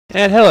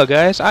And hello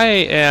guys, I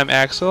am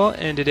Axel,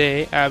 and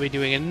today I'll be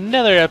doing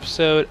another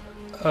episode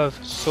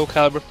of Soul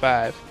Calibur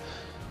V.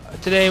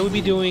 Today we'll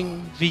be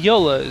doing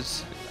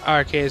Viola's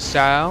arcade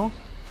style.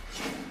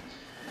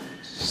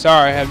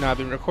 Sorry I have not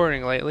been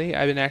recording lately.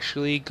 I've been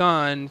actually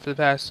gone for the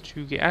past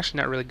 2 days.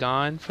 Actually not really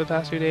gone for the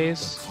past 2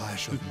 days.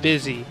 I'm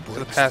busy for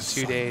the past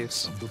 2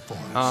 days.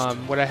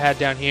 What I had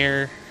down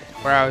here,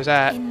 where I was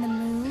at,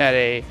 had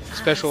a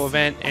special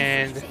event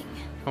and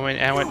I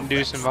went and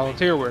do some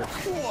volunteer work.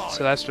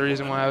 So that's the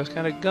reason why I was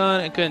kind of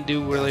gone. I couldn't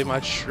do really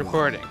much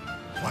recording.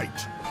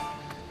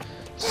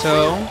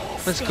 So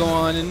let's go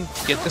on and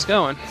get this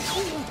going.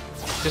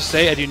 Just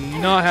say I do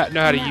not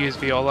know how to use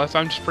Viola, so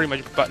I'm just pretty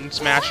much button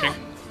smashing.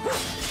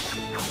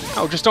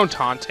 Oh, just don't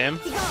taunt him.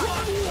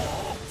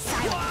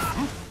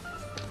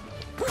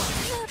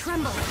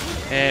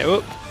 And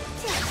whoop.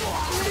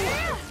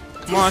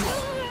 Come on.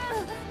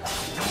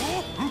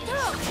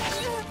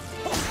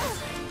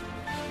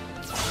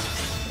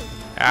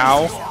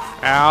 Ow.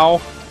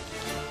 Ow.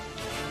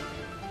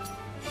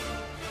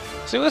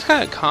 See what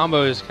kind of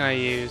combos can I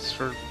use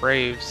for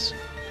Braves?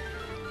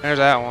 There's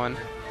that one.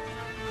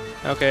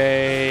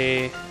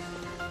 Okay.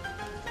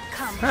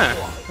 Huh.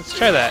 Let's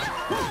try that.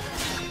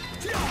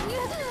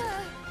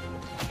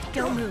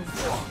 Don't move.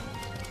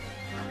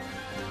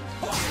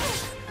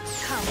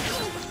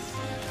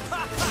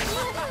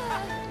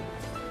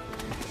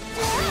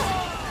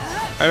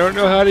 I don't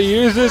know how to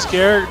use this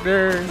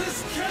character.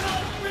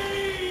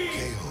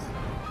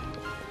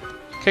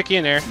 Kick you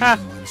in there. Ha!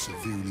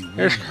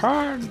 There's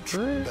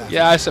country.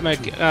 Yeah, I set my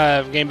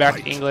game back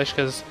to English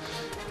because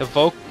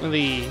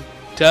the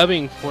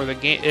dubbing for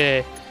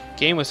the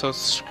game was so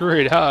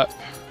screwed up.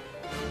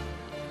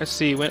 Let's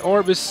see. When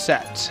orb is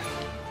set.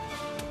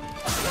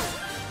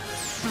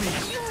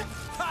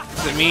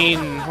 Does it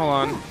mean? Hold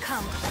on.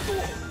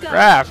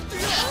 Raph,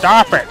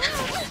 stop it!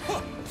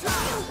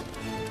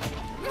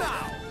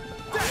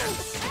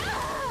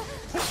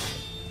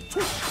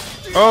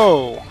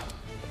 Oh.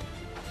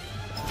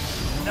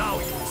 Now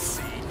you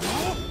see.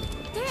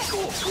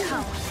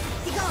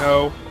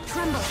 No.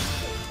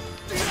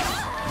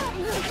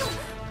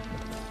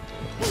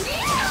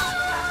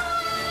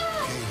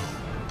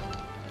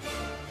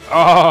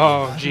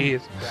 Oh,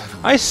 jeez.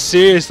 I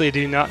seriously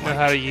do not know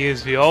how to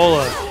use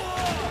Viola.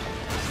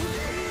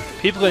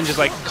 People can just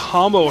like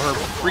combo her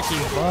freaking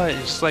butt.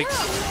 It's just like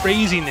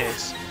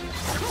craziness.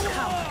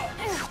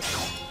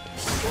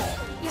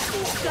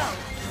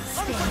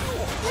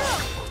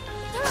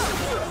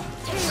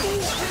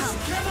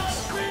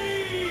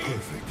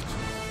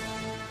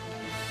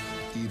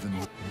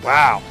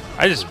 Wow,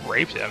 I just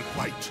raped him.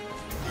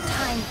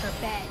 Time for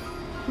bed.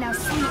 Now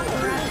sleep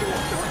forever.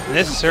 And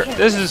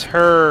this is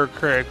her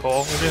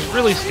critical, which is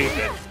really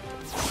stupid.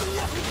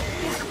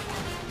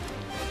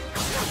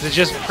 It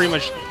just pretty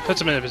much puts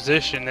them in a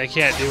position they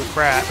can't do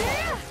crap.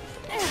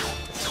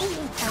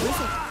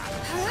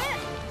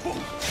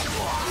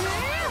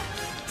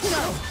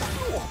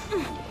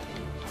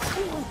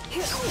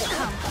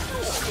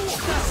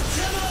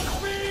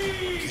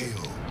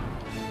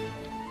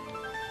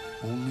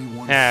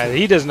 Yeah,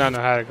 he does not know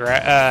how to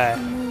guard.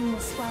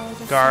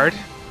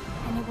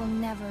 And it will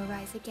never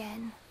rise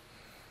again.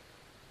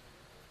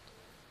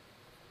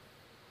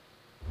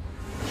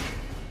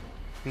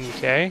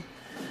 Okay.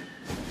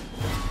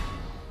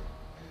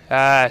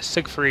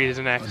 Siegfried is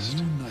next.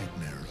 A new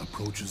nightmare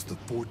approaches the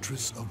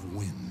fortress of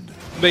wind.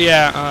 But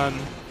yeah,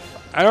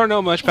 I don't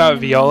know much about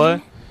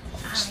Viola.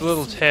 Just a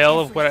little tale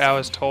of what I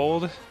was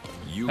told.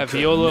 That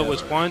Viola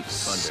was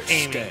once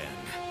Amy.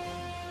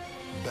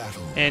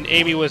 And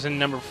Amy was in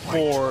number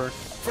 4.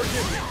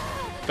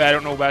 But I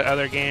don't know about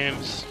other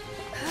games.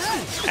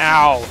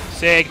 Ow!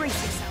 Sig!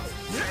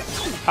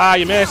 Ah,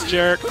 you missed,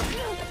 jerk!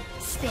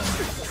 Spin.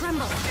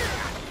 Tremble.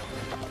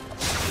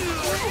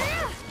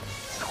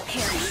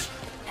 Perish.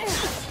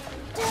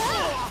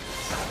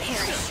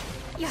 Perish.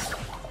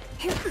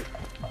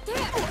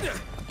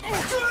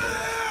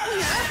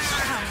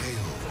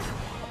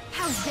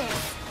 How's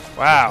this?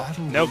 Wow,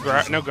 no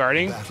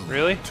guarding?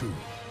 Really?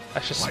 I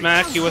should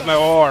smack you with my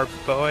orb,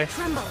 boy.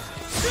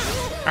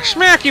 I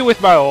smack you with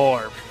my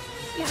orb!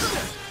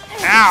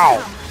 Ow!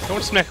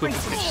 Don't smack me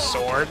with this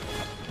sword.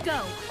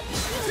 Go.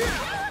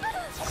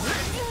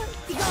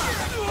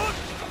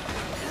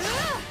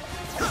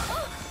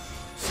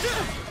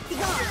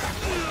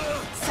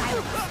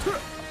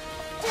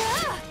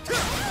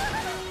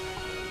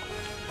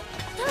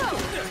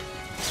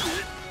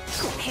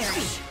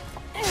 Perish.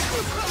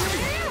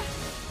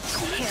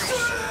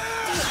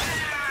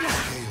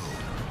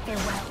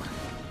 Farewell.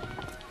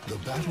 The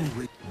battle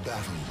 3.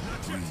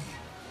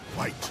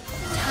 Fight.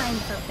 Time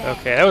for bed.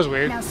 Okay, that was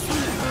weird. Now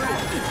sleep forever.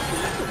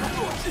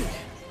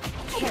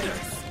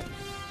 Careless.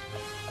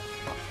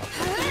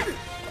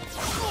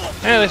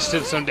 And let's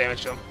did some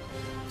damage to him.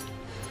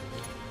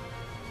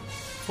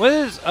 What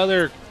is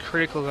other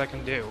criticals I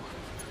can do?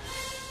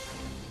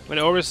 When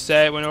orb is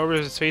set, when orb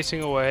is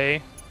facing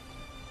away.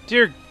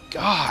 Dear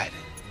God!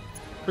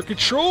 Her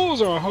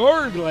controls are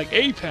hard like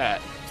APAT.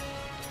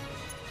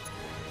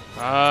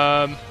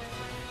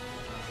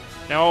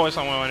 No, that's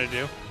not what I want to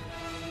do.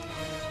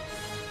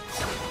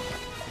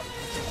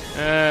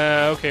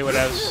 Okay, what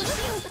else?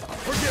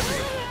 Forgive me.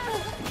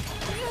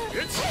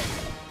 It's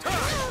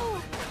time.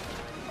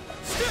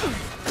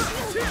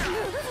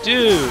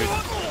 Dude!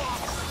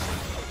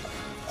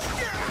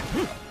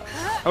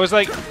 I was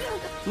like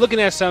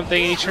looking at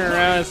something and you turn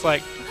around and it's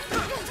like,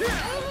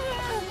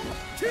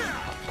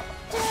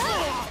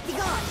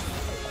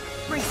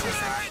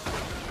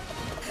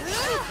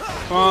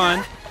 come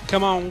on,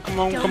 come on, come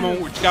on, come on,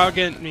 you gotta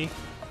get me.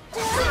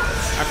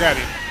 I'll grab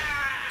you.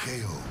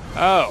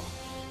 Oh.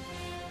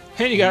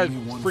 And you got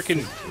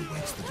freaking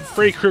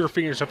Freddy Krueger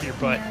fingers up your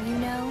butt. Now you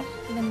know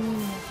the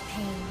meaning of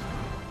pain.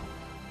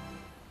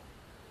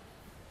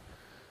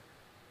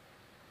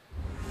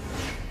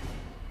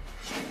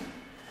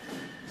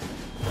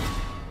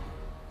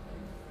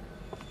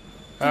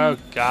 Oh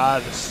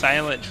god, the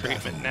silent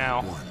treatment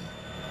now.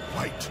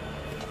 Fight.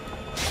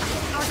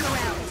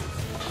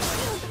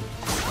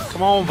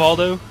 Come on,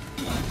 Valdo.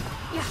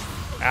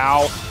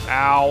 Ow,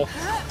 ow.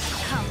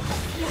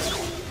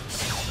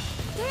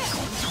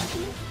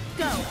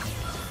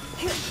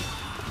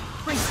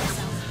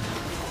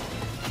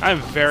 I'm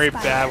very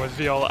bad with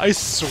Viola. I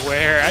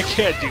swear, I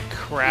can't do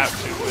crap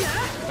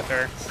with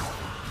her.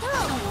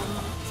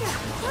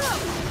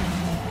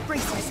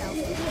 Brace yourself.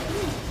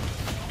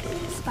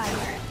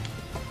 Spider.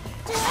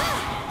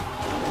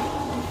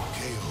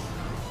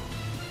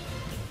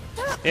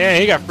 Yeah,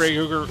 he got Freddy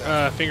Krueger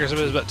fingers up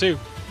his butt too.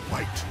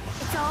 Fight.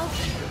 It's all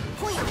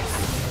pointless.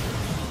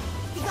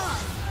 Be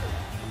gone.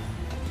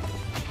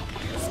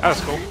 That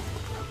was cool.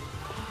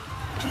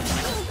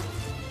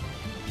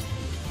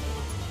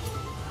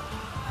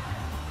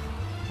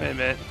 Wait a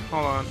minute,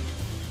 hold on.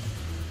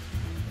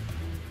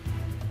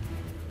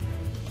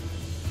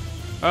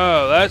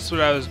 Oh, that's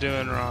what I was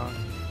doing wrong.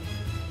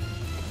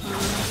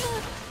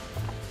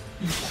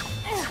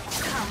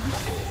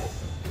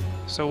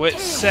 So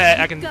it's set,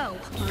 I can... Go.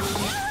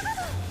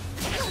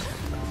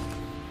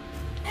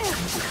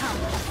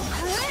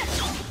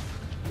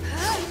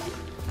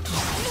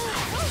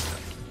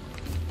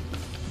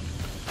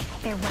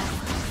 Farewell.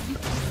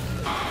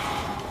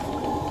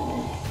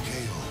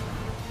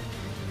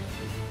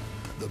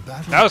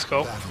 That was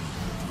cool.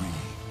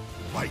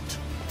 Fight.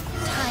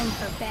 Time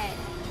for bed.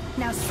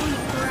 Now sleep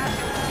forever.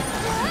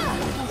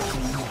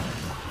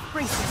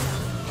 Brace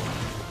yourself.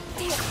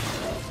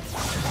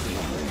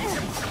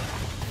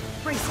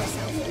 Brace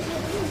yourself.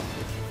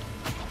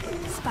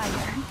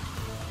 Spider.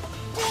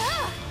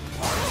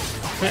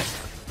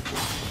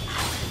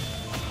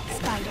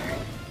 Spider.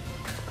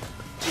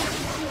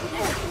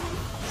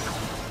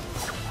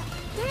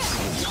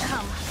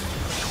 Come.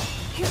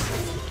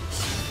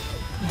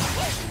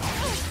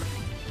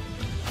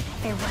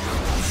 Farewell.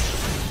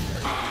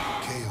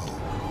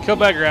 Kill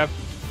back grab.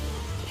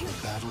 The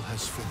battle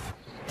has finished.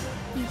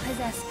 You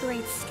possess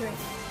great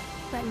strength,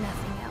 but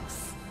nothing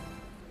else.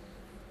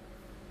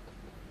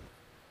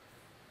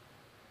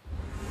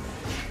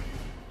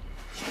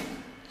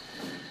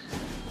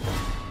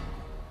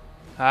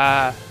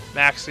 Ah,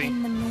 Maxie.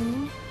 In the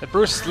moon, The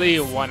Bruce Lee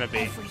wannabe.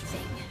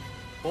 everything.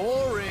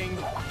 Boring,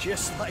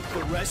 just like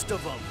the rest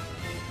of them.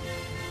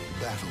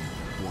 Battle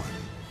 1.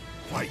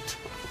 Fight.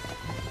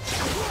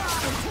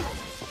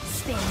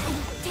 Spin.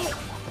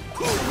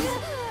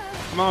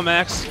 Come on,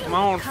 Max. Come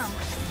on. Come.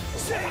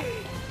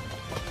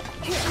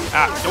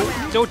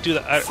 Ah, don't do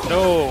that.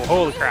 No,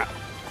 holy crap.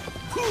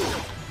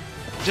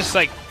 Just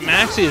like,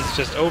 Maxie is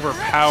just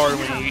overpowered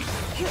when he...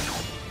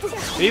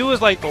 If he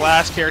was like the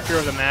last character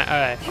of the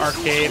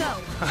arcade,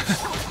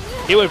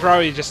 he would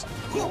probably just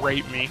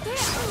rape me.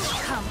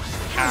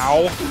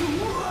 Ow.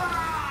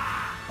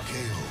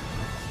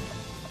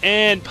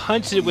 And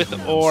punch it with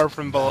the orb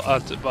from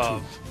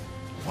above.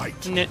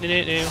 Fight. No.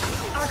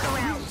 Arc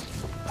around.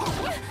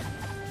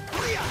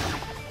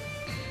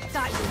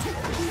 Got you.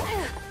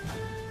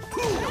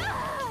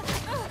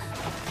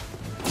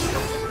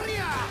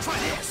 Try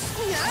this.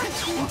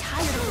 I'm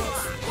tired of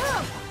this.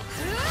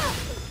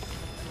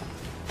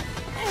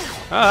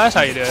 Oh, that's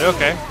how you do it.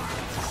 Okay.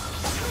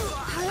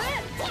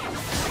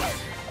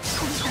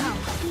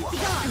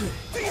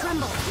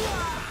 Tremble.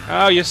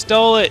 Oh, you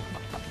stole it.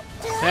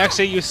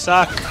 Maxie, you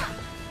suck.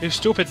 You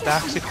stupid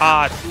Maxie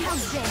pod.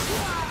 How's this?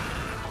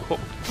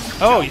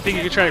 Oh, you think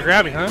you can try to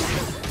grab me, huh?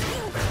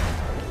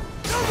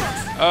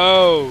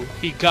 Oh,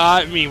 he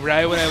got me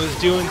right when I was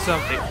doing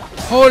something.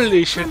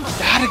 Holy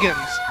shenanigans!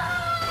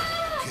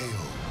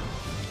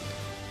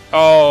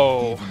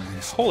 Oh,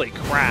 holy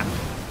crap.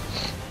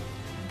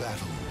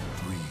 Battle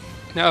 3.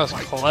 That was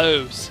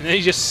close. And then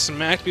he just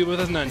smacked me with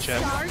his nunchuck.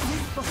 Stars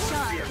will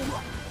shine.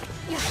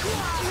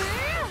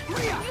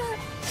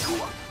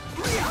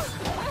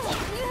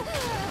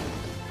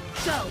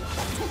 Go.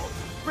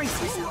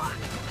 Brace yourself.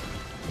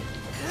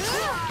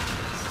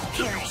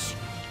 Perish.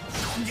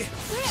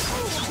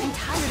 I'm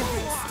tired of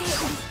this.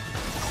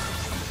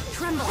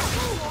 Tremble.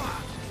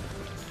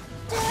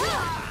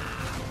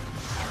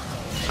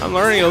 I'm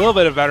learning a little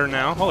bit better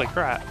now. Holy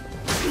crap.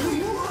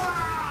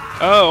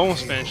 Oh,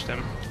 almost finished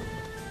him.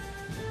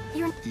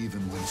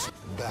 Even when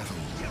battle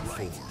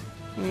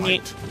 4.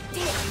 Neat.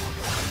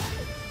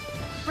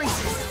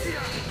 Braces.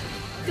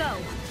 Go.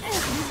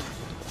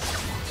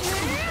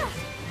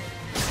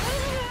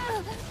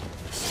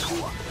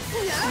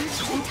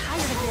 I'm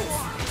tired of this.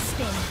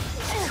 Spin.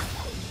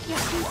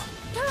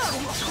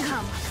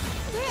 Come.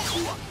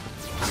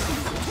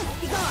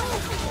 Be gone.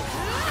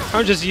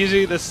 I'm just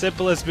using the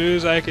simplest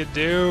moves I could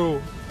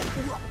do.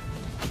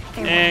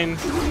 And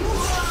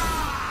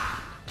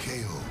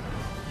KO.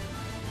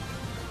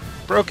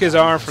 broke his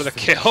arm for the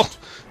kill.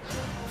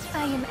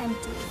 I am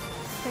empty,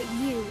 but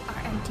you are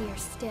emptier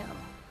still.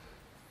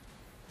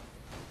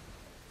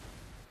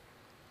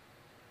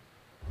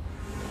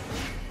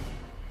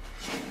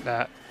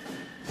 That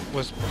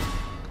was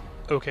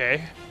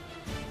okay.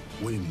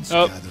 Winds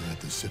Oh. gather at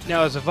the city.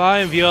 Now as Vi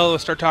and Viola will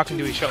start talking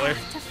to each other.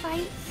 To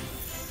fight?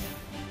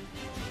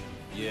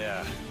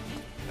 Yeah,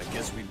 I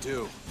guess we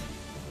do.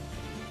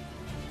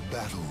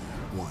 Battle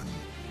 1.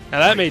 Now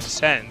that made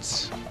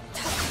sense.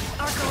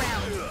 Arc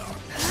around.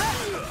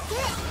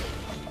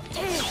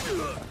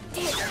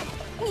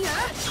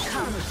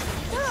 Come.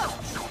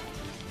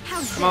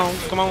 How's Come on,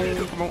 come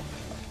on, come on.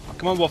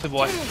 Come on, Wolfie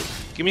boy.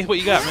 Give me what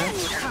you got, man.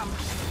 Come.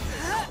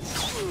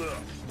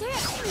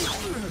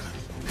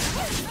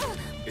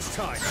 It's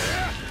time.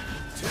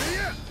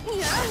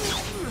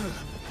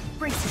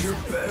 Brace You're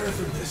yourself. better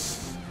than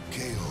this.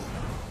 KO.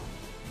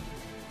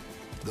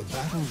 The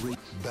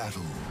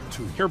battle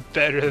 2. You're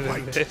better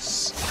than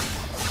this.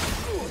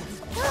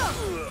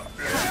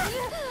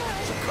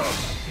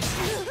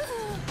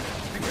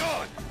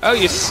 Oh,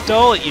 you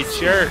stole it, you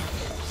jerk.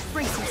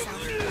 Brace yourself.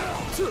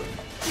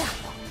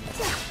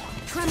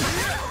 Tremble.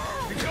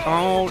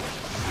 Oh.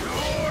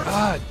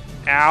 Ah,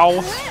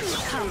 ow.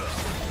 Come.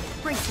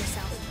 Brace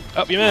yourself.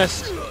 Oh, you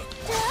missed.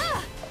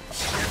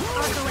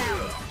 Arc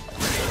around.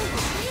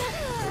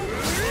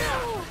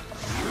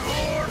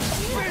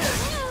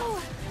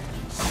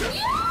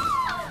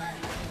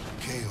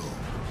 KO.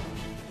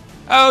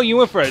 Oh, you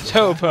went for a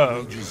toe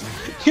poke.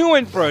 You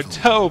went for a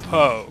toe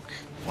poke.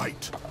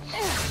 Fight.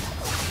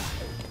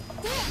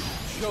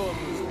 Show 'em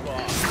who's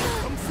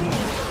boss. Come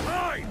forward.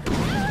 Mine.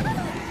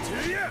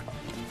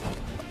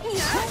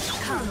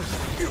 Come.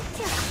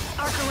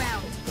 Arc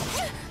around.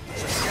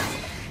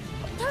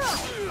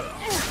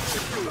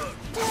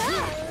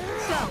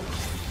 Go.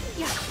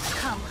 Yeah.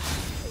 Come.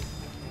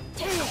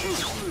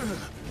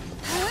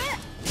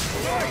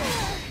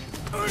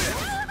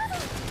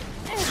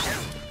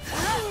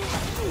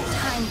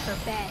 Time for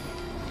bed.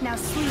 Now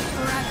sleep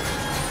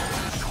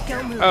forever.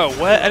 Go move. Oh,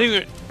 what? I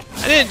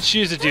didn't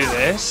choose to do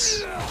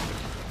this.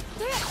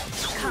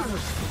 Come.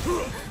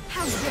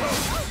 How's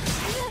this?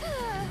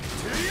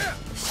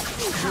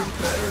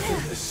 Better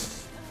than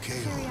this. KO.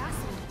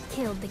 Curiosity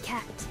killed the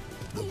cat.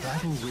 The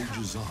battle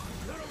rages on.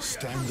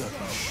 Stand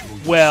up and show your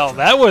Well,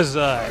 that was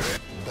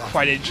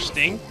quite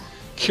interesting.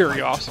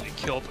 Curiosity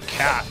killed the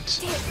cat.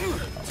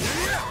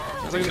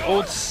 It's like an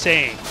old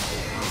saying.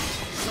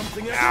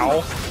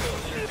 Ow.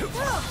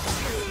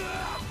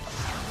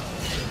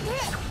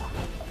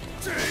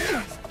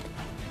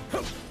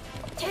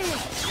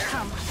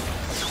 Come.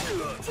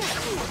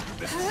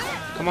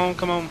 Come on,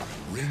 come on.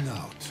 ring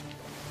out.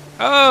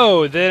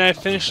 Oh, then I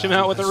finished him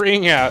out with the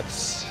ring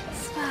outs.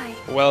 Spy,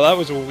 Well, that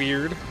was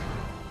weird.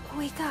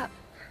 wake up.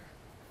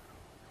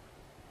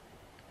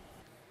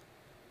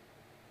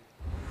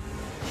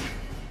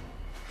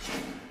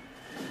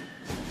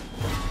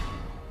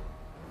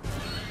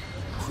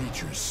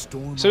 Creatures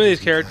storm. Some of these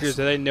into characters,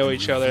 castle they know and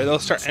each other. reveal They'll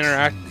start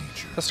nature.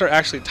 They'll start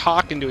actually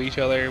talking to each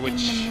other, In the which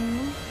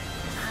moon,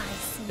 I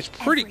see is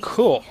pretty everything.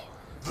 cool.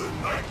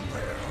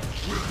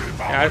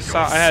 Yeah,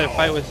 I had a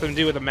fight with some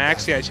dude with a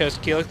maxi I chose to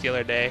kill the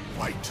other day,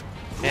 Fight.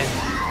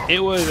 and it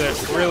was a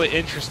really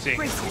interesting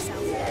Brace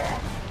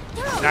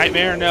yourself.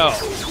 nightmare. No,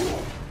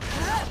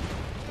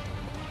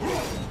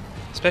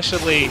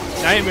 especially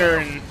Nightmare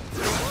and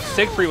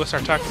Siegfried will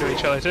start talking to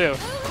each other too,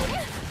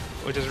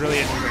 which is really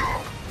interesting.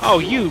 Oh,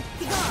 you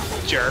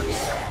jerk!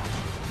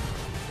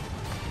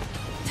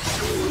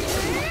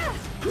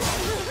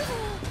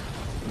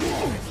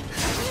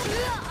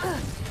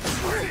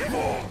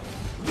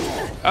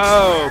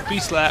 Oh, be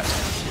slapped!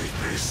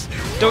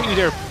 Don't you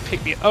dare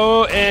pick me!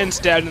 Oh, and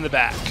stabbed in the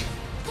back.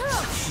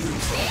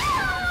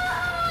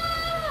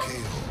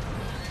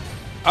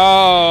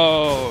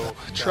 Oh,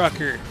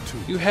 trucker,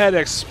 you had to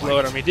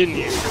explode on me, didn't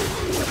you?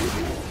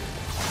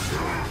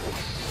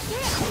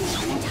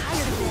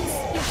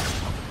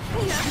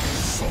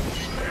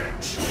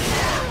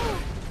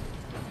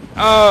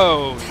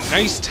 Oh,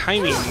 nice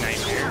timing,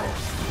 Nightmare.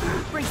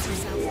 Brace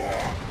yourself.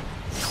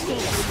 Be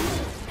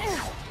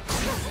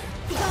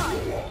gone.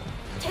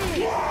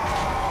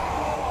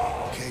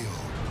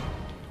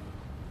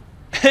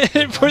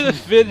 KO. For the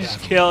finish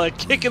kill, a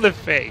kick in the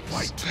face.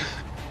 Fight.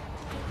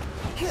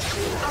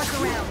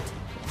 Arc around.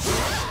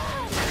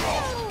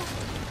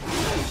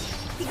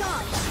 Be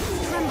gone.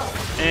 Tremble.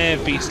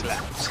 And be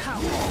slapped.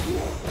 Come.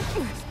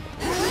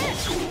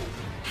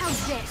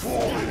 How's this?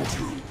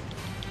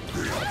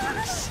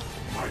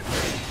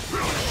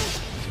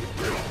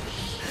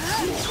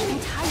 I'm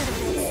tired of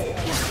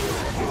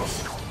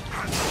this.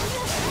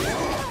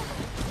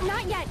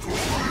 Not yet.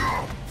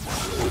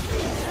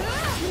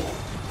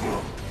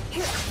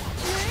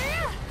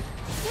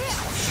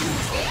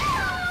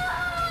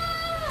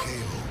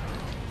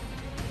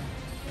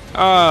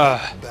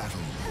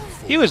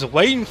 He was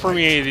waiting for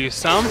me to do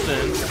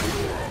something.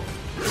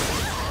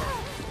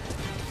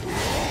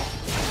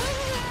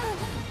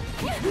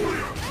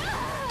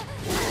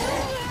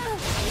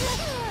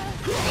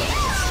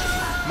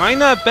 Mind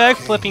not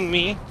backflipping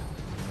me.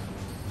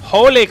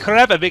 Holy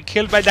crap, I've been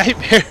killed by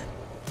Nightmare.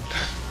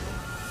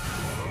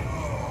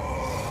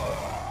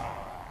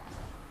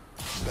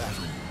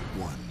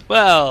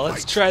 Well,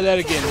 let's try that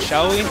again,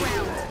 shall we?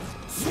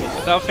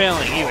 Without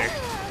failing either.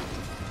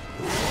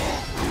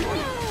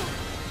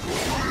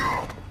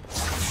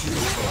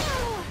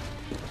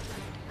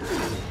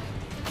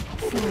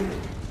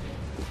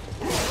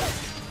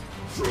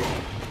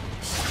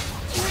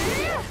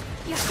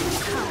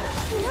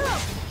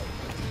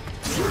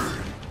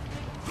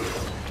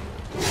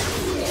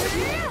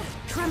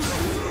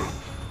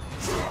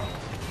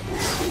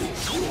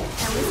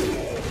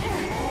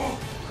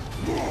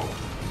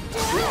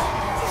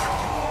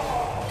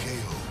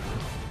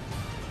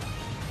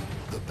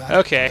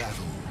 Okay,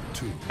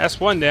 that's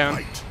one down.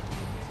 Time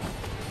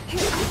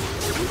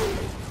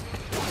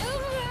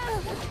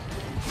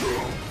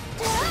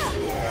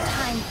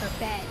for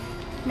bed.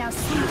 Now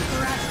sleep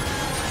forever.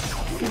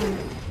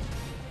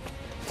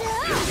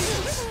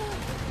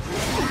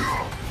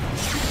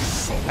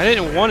 I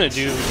didn't want to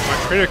do my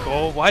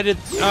critical. Why did...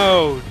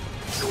 Oh,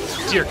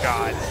 dear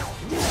God.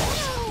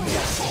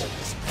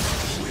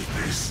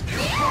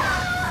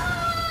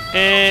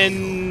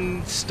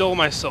 And stole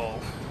my soul.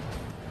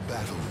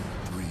 Battle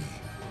 3.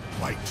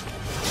 Fight.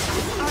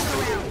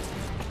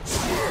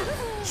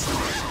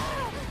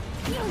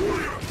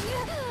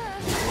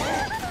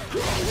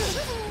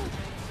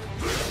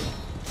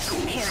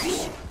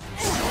 Perish.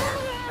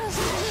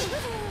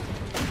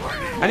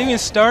 I didn't even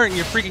start and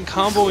you're freaking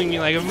comboing me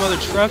like a mother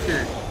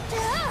trucker.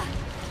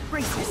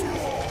 Brace yourself.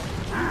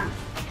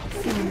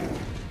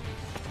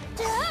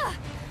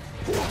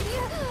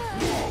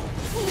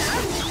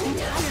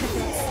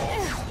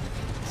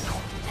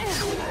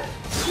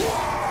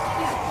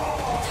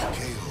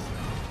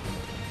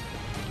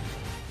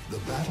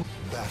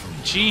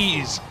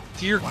 Jeez,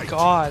 dear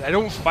God, I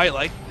don't fight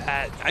like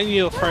that. I need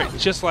to fight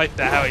just like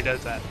that, how he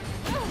does that.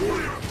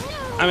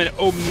 I'm an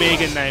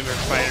Omega Nightmare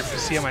fighter, if you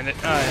see on my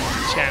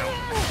channel.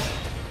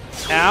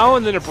 Ow,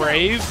 and then a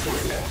Brave.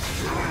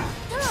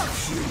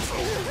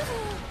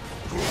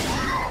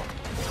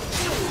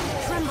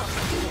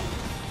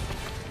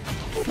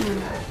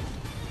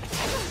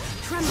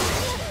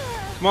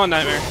 Come on,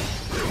 Nightmare.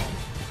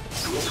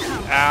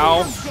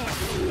 Ow.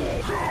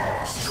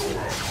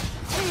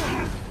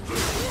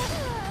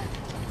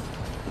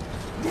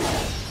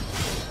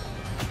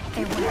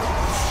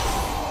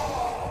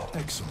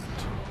 Excellent.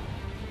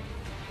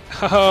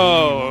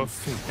 Oh,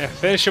 and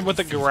finish him with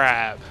a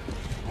grab.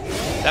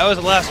 That was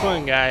the last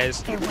one,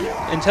 guys.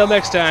 Until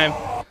next time,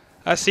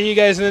 I'll see you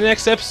guys in the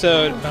next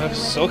episode of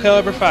Soul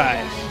Calibur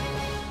 5.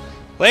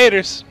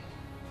 Laters.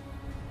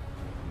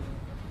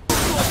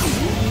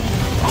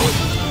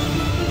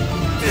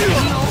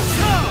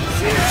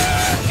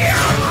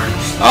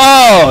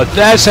 Oh,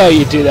 that's how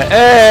you do that.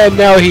 And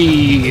now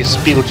he's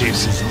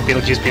Beetlejuice.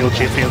 Beetlejuice,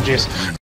 Beetlejuice, Beetlejuice.